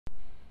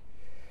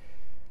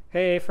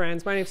Hey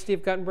friends, my name's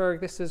Steve Guttenberg.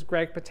 This is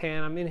Greg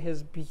Patan. I'm in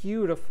his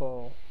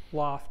beautiful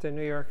loft in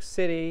New York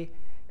City.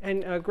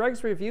 And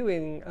Greg's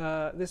reviewing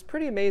this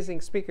pretty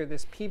amazing speaker,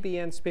 this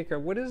PBN speaker.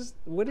 What is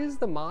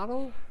the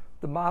model?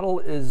 The model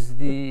is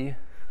the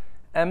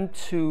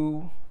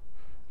M2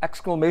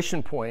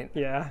 exclamation point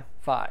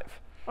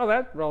 5. Oh,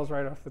 that rolls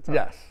right off the top.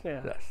 Yes.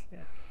 Yeah. Yes. Yeah.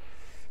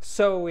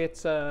 So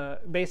it's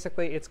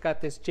basically it's got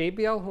this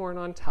JBL horn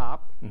on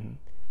top,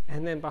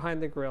 and then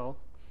behind the grill,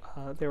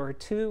 there are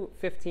two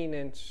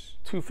 15-inch.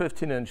 Two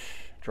 15-inch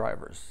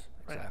drivers.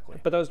 Right. Exactly.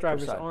 But those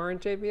drivers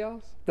aren't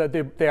JBLs? They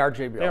are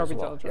JBLs. They are as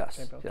well. Yes.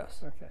 JBLs.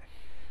 Yes.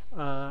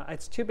 Okay.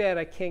 It's too bad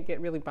I can't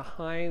get really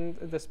behind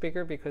the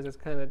speaker because it's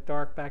kind of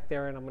dark back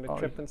there and I'm going to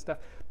trip and stuff.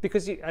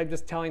 Because I'm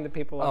just telling the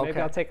people,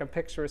 maybe I'll take a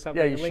picture or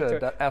something. Yeah, you and link should.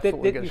 to it.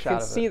 Absolutely get a shot of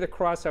it. You can see the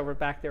crossover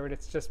back there and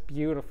it's just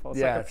beautiful. It's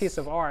like a piece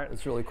of art.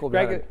 It's really cool.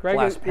 Greg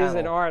is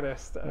an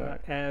artist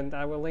and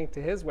I will link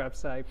to his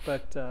website,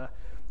 but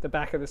the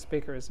back of the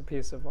speaker is a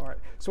piece of art.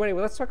 So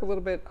anyway, let's talk a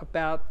little bit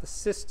about the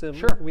system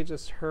we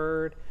just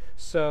heard.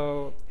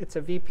 So it's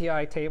a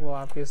VPI table,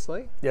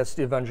 obviously. Yes,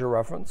 the Avenger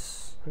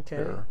reference.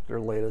 Okay.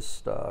 Their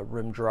latest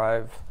rim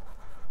drive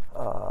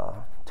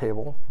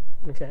table.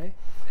 Okay.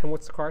 And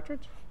what's the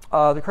cartridge?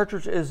 The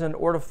cartridge is an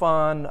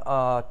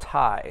Audiophiliac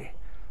Thai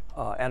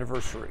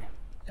anniversary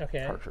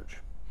cartridge.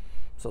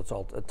 So it's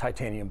all a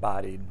titanium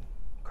bodied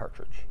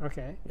cartridge.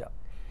 Okay. Yeah.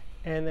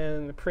 And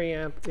then the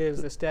preamp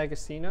is this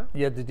D'Agostino?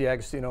 Yeah, the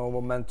D'Agostino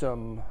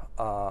Momentum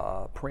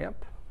preamp.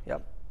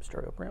 Yep,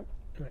 stereo preamp.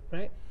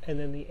 Right. And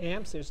then the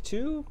amps, there's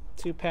two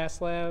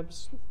Pass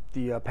Labs.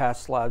 The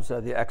Pass Labs,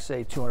 the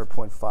XA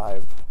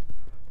 200.5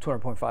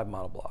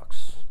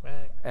 monoblocks.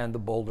 Right. And the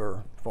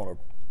Boulder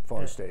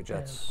phono stage.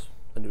 That's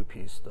a new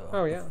piece. The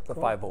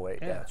cool. 508.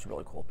 Yeah, it's a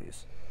really cool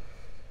piece.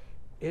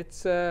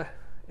 It's an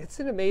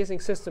amazing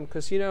system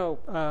because, you know,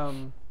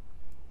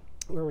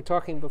 we were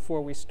talking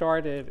before we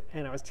started,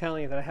 and I was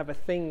telling you that I have a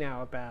thing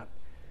now about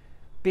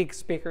big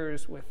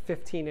speakers with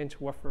 15-inch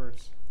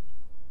woofers.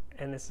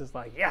 And this is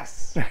like,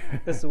 yes,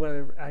 this is one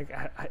of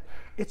the,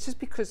 it's just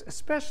because,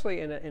 especially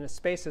in a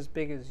space as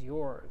big as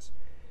yours,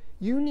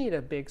 you need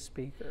a big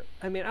speaker.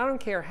 I mean, I don't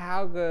care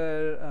how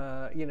good,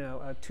 you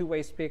know, a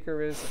two-way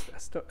speaker is,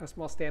 a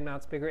small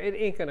stand-mount speaker. It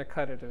ain't going to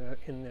cut it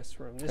in this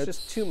room. There's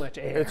just too much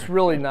air. It's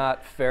really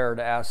not fair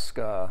to ask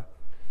a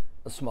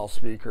small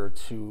speaker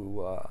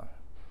to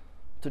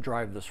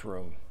drive this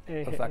room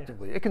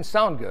effectively. It can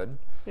sound good,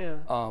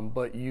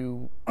 but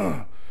you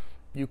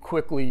you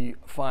quickly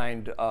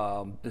find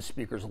the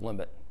speaker's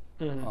limit.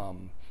 You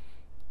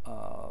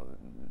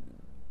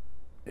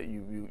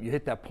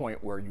hit that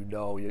point where you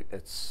know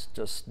it's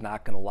just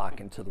not going to lock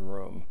into the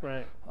room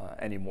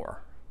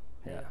anymore.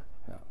 Yeah.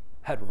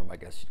 Headroom, I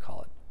guess you'd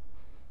call it.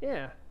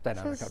 Yeah.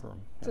 Dynamic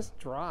headroom. Just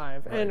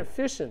drive and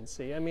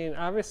efficiency. I mean,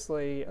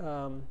 obviously,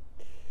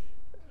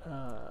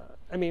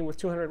 I mean, with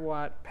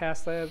 200-watt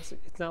Pass Labs,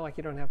 it's not like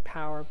you don't have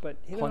power, but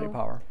you plenty know, of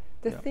power.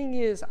 The thing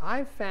is,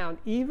 I've found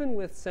even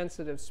with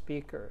sensitive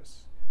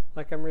speakers,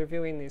 like I'm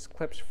reviewing these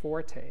Klipsch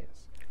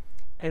Fortes,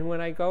 and when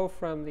I go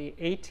from the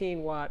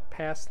 18-watt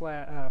Pass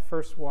Lab,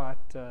 first watt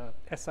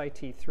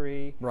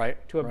SIT3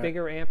 to a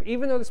bigger amp,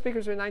 even though the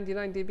speakers are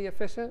 99 dB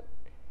efficient,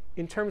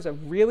 in terms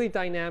of really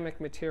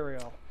dynamic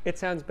material, it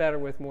sounds better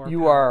with more power.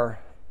 You are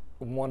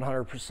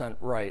 100%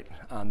 right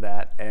on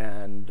that,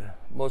 and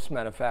most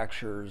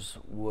manufacturers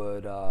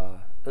would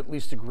at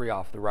least agree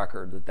off the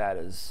record that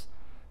is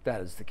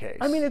the case.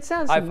 I mean, it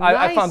sounds nice.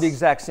 I found the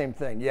exact same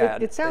thing. Yeah,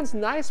 it sounds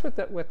nice with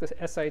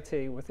the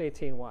SIT with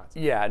 18 watts.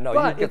 Yeah, no,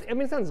 but I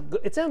mean,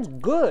 it sounds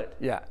good.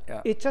 Yeah.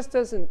 It just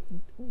doesn't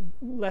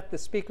let the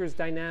speaker's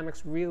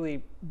dynamics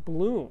really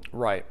bloom.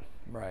 Right.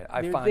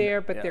 They're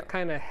there, but they're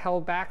kind of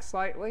held back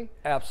slightly.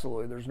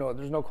 Absolutely. There's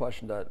no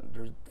question that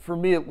for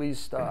me at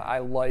least, I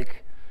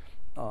like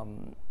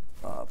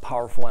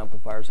powerful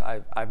amplifiers.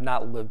 I've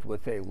not lived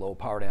with a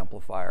low-powered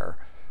amplifier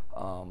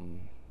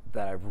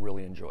that I've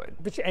really enjoyed.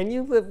 And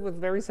you live with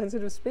very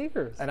sensitive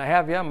speakers. And I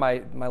have,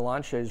 my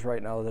launches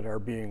right now that are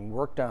being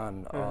worked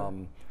on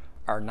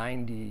are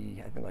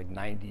 90, I think like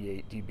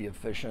 98 dB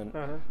efficient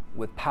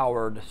with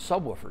powered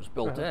subwoofers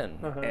built in.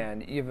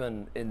 And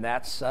even in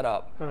that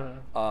setup,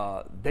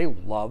 they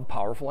love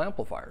powerful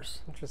amplifiers.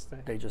 Interesting.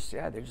 They just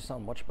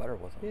sound much better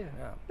with them.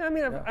 Yeah.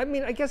 I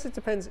mean, I guess it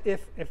depends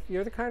if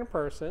you're the kind of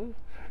person.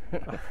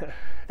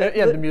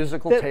 the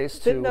musical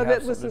taste too.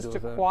 That listens to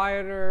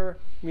quieter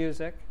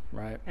music.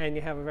 Right. And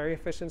you have a very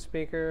efficient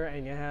speaker,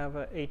 and you have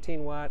an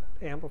 18-watt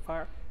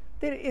amplifier.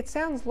 It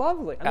sounds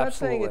lovely. I'm not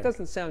saying it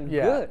doesn't sound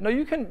good.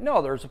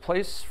 No, there's a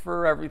place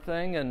for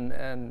everything,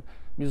 and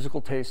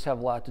musical tastes have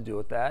a lot to do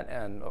with that.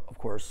 And of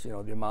course, you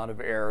know, the amount of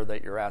air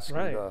that you're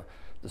asking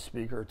the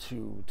speaker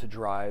to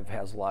drive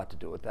has a lot to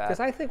do with that. Because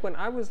I think when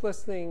I was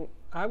listening,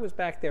 I was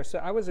back there, so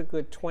I was a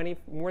good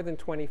more than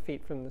 20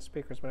 feet from the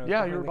speakers when I was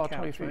behind you were the about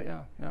couch, 20 feet.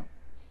 Yeah.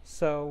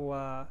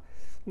 So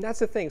that's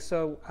the thing.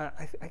 So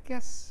I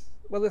guess.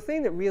 Well, the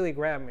thing that really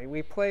grabbed me,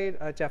 we played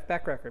a Jeff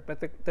Beck record, but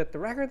the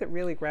record that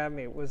really grabbed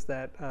me was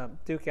that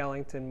Duke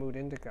Ellington Mood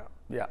Indigo.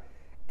 Yeah.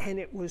 And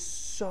it was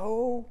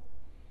so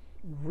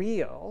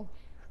real.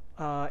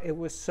 It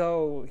was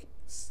so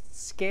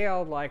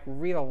scaled like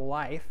real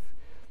life,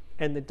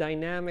 and the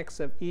dynamics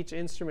of each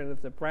instrument,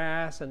 of the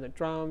brass and the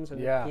drums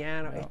and the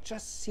piano, it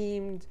just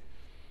seemed.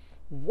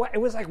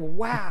 It was like,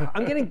 wow!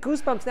 I'm getting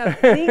goosebumps now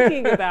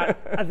thinking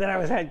about that.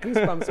 I had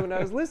goosebumps when I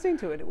was listening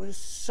to it. It was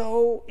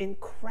so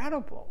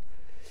incredible.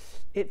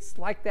 It's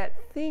like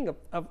that thing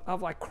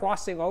of like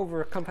crossing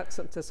over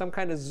to some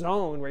kind of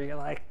zone where you're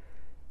like,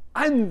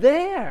 I'm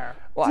there.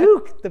 Well,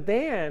 Duke, the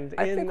band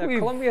in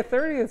Columbia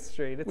 30th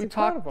Street. It's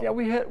incredible.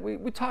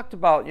 We talked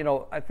about,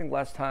 I think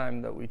last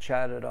time that we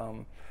chatted,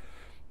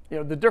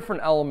 the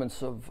different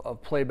elements of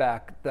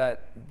playback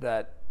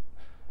that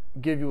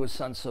give you a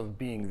sense of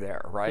being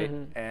there, right?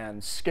 Mm-hmm.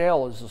 And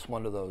scale is just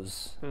one of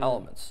those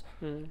elements.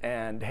 Mm-hmm.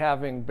 And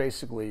having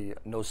basically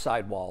no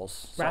sidewall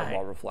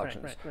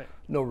reflections,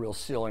 no real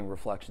ceiling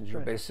reflections.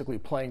 You're basically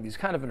playing these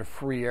kind of in a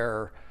free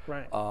air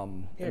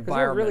environment. Because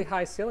they're really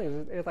high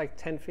ceilings. It's like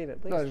 10 feet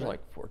at least. No, there's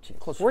like 14,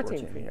 close to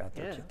 14 feet.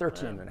 Yeah,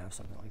 13 and a half,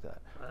 something like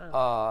that.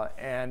 Wow.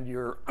 And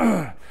you're,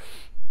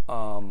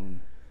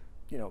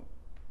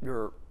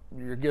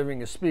 you're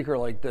giving a speaker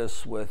like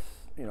this with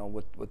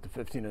the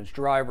 15-inch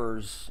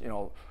drivers,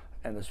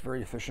 and this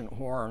very efficient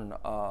horn,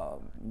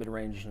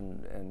 mid-range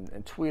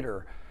and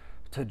tweeter,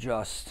 to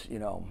just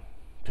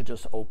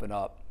open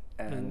up,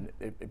 and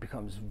it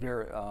becomes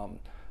very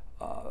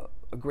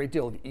a great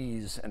deal of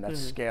ease, and that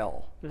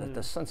scale, that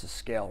the sense of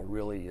scale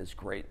really is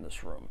great in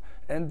this room.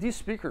 And these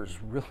speakers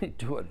really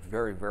do it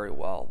very, very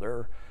well.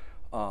 They're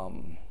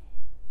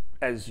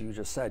as you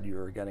just said, you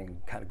were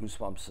getting kind of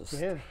goosebumps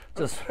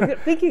just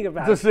thinking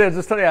about it.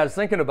 I was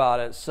thinking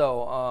about it.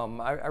 So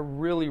I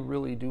really,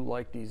 really do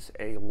like these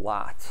a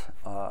lot,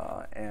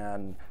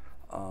 and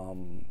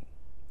I'm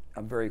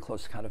very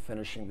close to kind of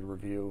finishing the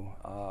review.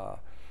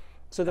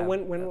 So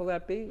when will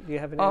that be? Do you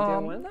have an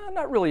idea when? No,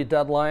 not really a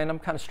deadline. I'm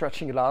kind of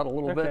stretching it out a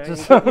little bit.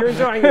 You're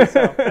enjoying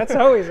yourself. That's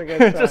always a good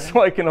sign. Just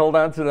so I can hold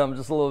on to them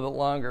just a little bit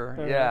longer.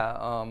 Yeah,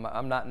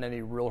 I'm not in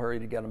any real hurry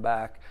to get them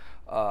back.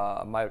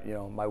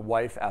 My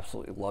wife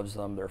absolutely loves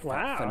them. They're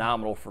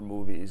phenomenal for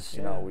movies.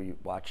 We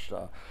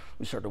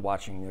started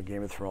watching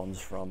Game of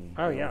Thrones from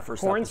the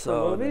first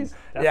episode. For movies?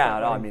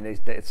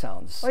 It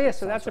sounds. Oh yeah,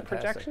 so that's fantastic. A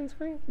projection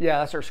screen. Yeah,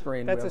 that's our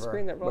screen. That's a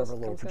screen that rolls. We have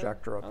a little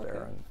projector up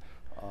there, and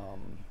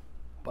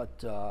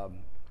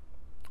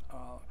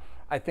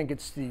I think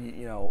it's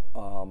the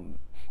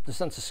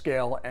sense of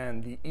scale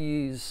and the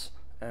ease,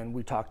 and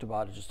we talked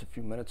about it just a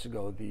few minutes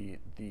ago.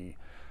 The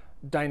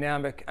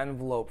dynamic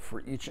envelope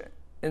for each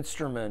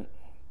instrument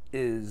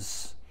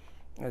is,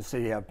 let's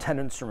say you have 10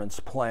 instruments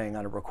playing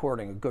on a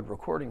good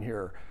recording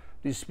here.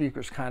 These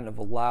speakers kind of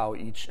allow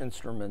each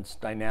instrument's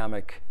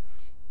dynamic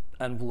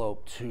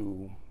envelope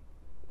to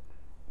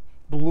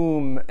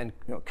bloom and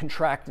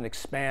contract and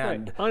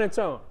expand on its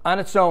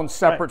own,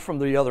 separate from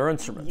the other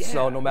instruments.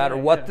 So no matter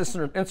what this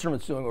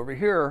instrument's doing over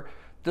here,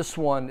 this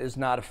one is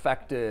not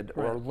affected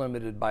or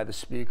limited by the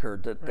speaker.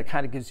 That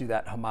kind of gives you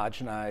that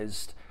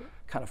homogenized,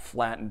 kind of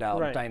flattened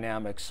out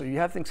dynamic. So you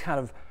have things kind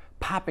of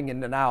popping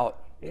in and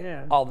out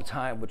all the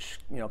time, which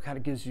kind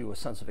of gives you a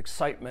sense of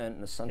excitement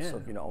and a sense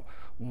of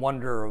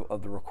wonder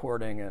of the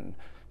recording. And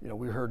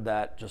we heard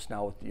that just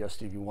now with the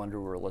SDV Wonder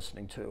we were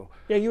listening to.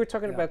 Yeah, you were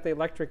talking about the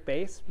electric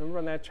bass. Remember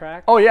on that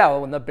track? Oh yeah,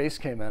 when the bass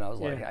came in, I was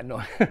like, I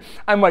know,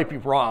 I might be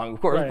wrong,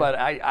 of course, but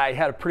I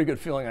had a pretty good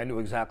feeling. I knew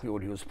exactly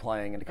what he was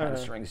playing and the kind of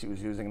strings he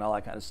was using and all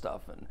that kind of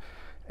stuff.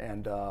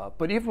 And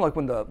but even like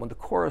when the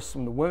chorus,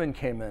 when the women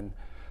came in,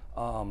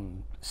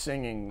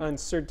 singing on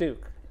Sir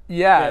Duke.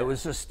 Yeah, it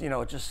was just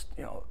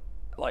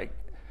like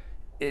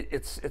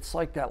it's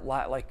like that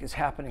like it's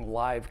happening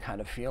live kind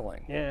of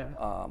feeling. Yeah.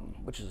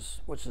 Which is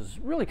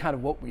really kind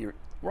of what we're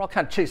all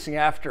kind of chasing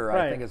after.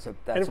 I think that's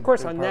and of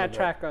course on that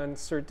track on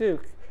Sir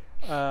Duke,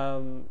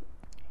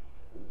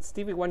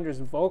 Stevie Wonder's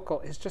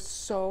vocal is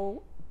just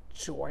so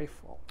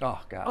joyful.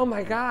 Oh God. Oh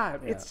my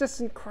God! It's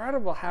just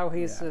incredible how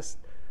he's just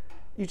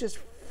you just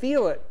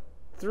feel it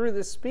through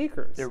the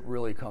speakers. It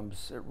really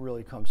comes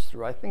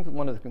through. I think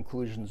one of the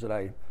conclusions that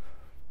I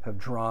have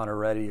drawn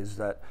already is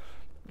that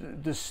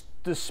this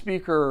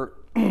speaker,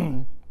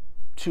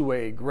 to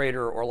a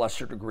greater or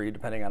lesser degree,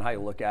 depending on how you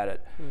look at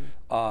it,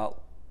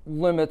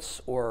 limits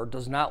or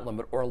does not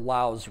limit or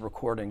allows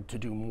recording to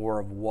do more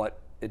of what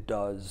it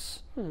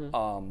does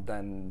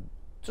than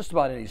just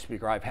about any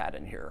speaker I've had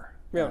in here.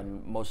 Yeah.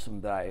 And most of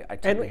them that I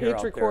tend to hear out there. And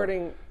each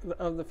recording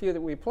of the few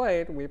that we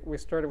played, we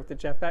started with the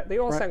Jeff Beck, they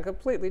all sound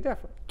completely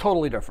different.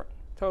 Totally different.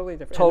 Totally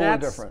different. Totally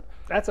different.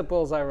 That's a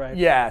bullseye right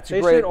there. Yeah, it's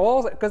they great. Should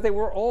all, because they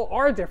all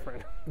are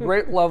different.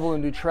 Great level of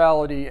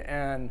neutrality,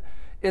 and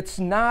it's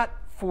not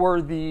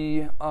for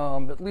the,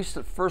 at least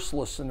at first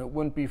listen, it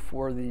wouldn't be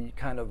for the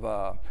kind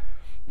of,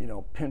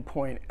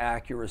 pinpoint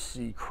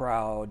accuracy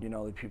crowd,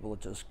 the people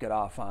that just get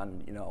off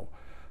on,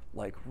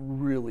 like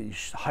really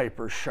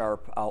hyper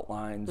sharp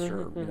outlines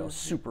or,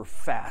 super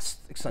fast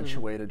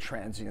accentuated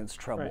transients,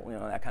 treble,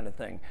 that kind of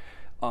thing.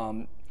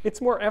 It's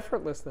more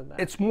effortless than that.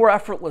 It's more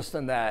effortless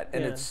than that,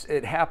 and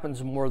it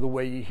happens more the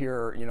way you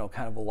hear,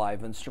 kind of a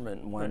live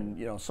instrument.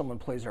 When someone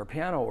plays our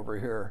piano over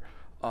here,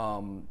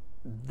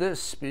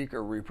 this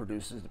speaker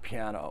reproduces the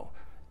piano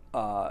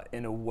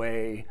in a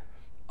way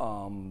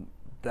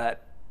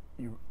that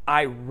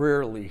I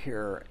rarely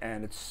hear,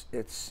 and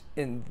it's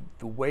in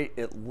the way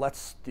it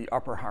lets the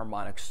upper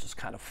harmonics just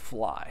kind of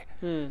fly.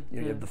 You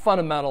have the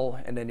fundamental,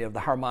 and then you have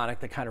the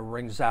harmonic that kind of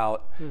rings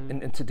out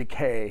into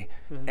decay,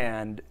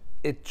 and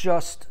it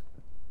just,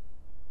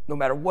 no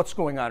matter what's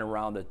going on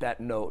around it, that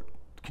note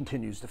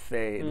continues to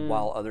fade,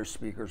 while other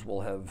speakers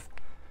will have,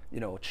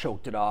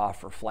 choked it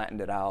off or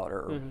flattened it out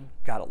or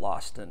got it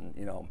lost in,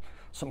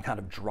 some kind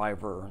of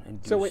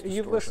driver-induced So distortion.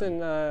 you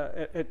listen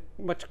at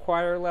much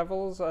quieter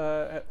levels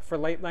for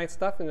late night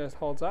stuff, and it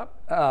holds up?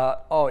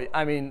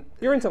 I mean...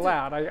 You're into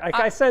loud.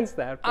 I sense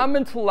that. I'm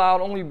into loud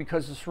only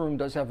because this room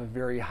does have a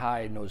very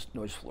high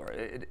noise floor.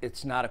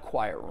 It's not a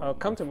quiet room. Oh,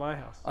 come to my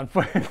house.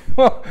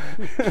 Well,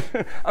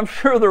 I'm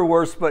sure they're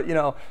worse, but,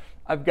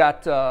 I've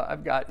got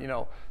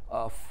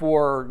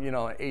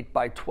 4 8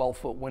 by 12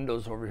 foot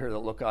windows over here that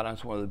look out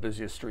onto one of the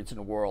busiest streets in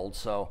the world.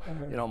 So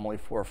I'm only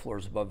 4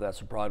 floors above that,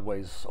 so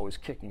Broadway's always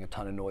kicking a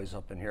ton of noise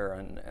up in here,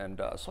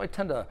 and so I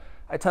tend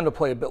to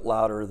play a bit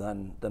louder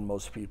than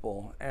most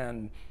people,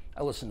 and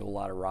I listen to a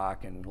lot of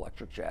rock and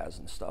electric jazz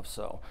and stuff,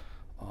 so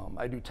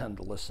I do tend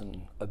to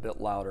listen a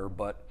bit louder.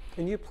 But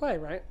and you play,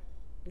 right?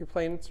 You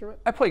play an instrument?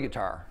 I play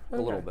guitar a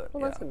little bit.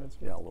 Well, that's an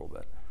instrument. Yeah, a little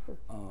bit.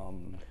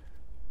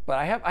 But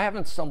I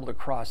haven't stumbled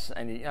across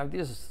any.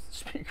 These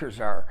speakers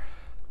are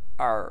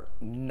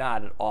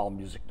not at all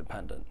music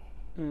dependent.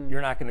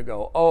 You're not going to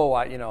go, oh,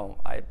 I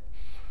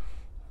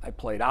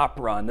played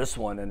opera on this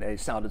one and they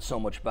sounded so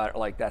much better.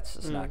 Like that's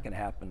just not going to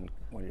happen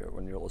when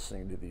you're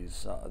listening to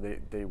these.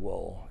 They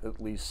will,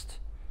 at least,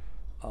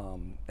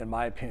 in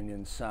my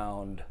opinion,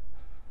 sound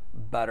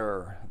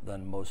better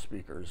than most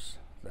speakers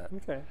that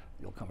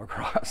you'll come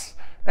across.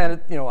 And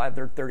they're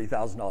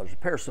 $30,000 a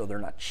pair, so they're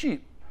not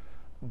cheap,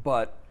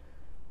 but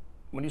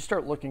when you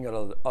start looking at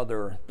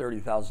other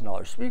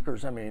 $30,000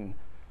 speakers, I mean,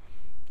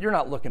 you're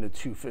not looking at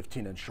 2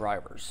 15-inch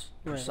drivers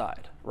per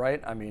side, right?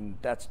 I mean,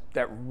 that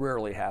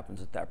rarely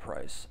happens at that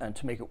price. And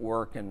to make it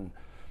work, and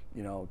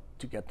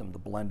to get them to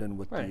blend in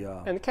with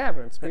the and the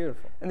cabinet's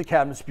beautiful. And the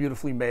cabinet's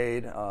beautifully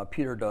made.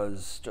 Peter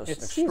does just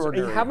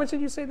extraordinary. How much did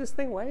you say this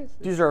thing weighs?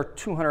 These are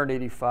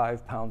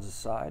 285 pounds a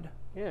side.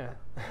 Yeah.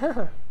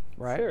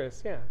 Right.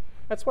 Serious, yeah.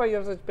 That's why you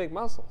have such big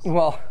muscles.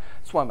 Well,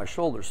 that's why my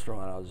shoulder's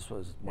thrown out.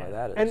 Was why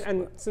that is.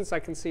 And since I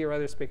can see your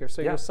other speaker,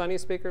 so your Sunny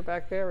speaker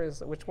back there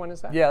is, which one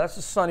is that? Yeah, that's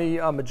a Sunny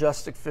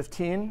Majestic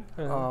 15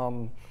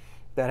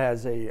 that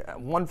has a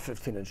 1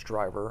 15-inch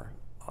driver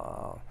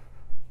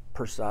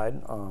per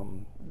side.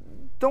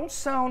 Don't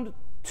sound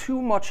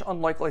too much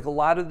unlike a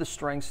lot of the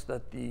strengths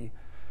that the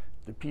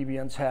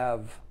PBNs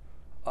have.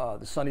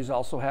 The Sunnys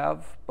also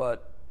have,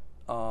 but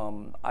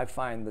I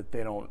find that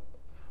they don't.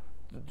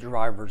 The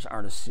drivers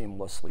aren't as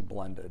seamlessly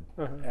blended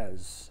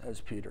as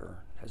Peter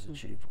has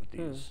achieved with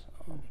these.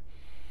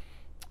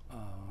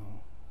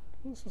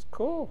 This is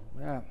cool.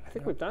 Yeah, I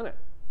think we've done it.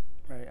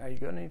 Right? Are you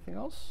got anything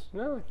else?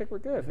 No, I think we're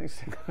good.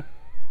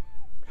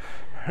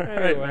 All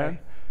right, man.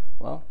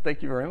 Well,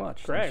 thank you very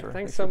much. Greg,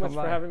 thanks so much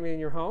for having me in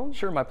your home.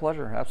 Sure, my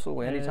pleasure.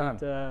 Absolutely,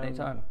 anytime.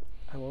 Anytime.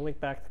 I will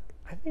link back.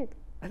 I think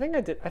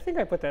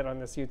I put that on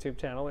this YouTube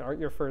channel,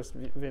 your first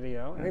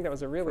video. I think that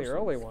was a really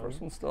early one.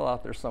 First one's still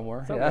out there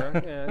somewhere.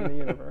 In the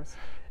universe.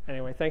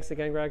 Anyway, thanks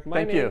again, Greg.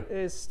 My name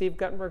is Steve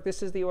Guttenberg.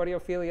 This is the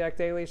Audiophiliac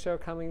Daily Show,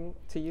 coming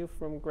to you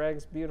from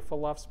Greg's beautiful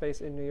loft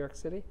space in New York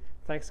City.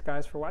 Thanks,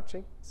 guys, for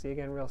watching. See you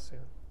again real soon.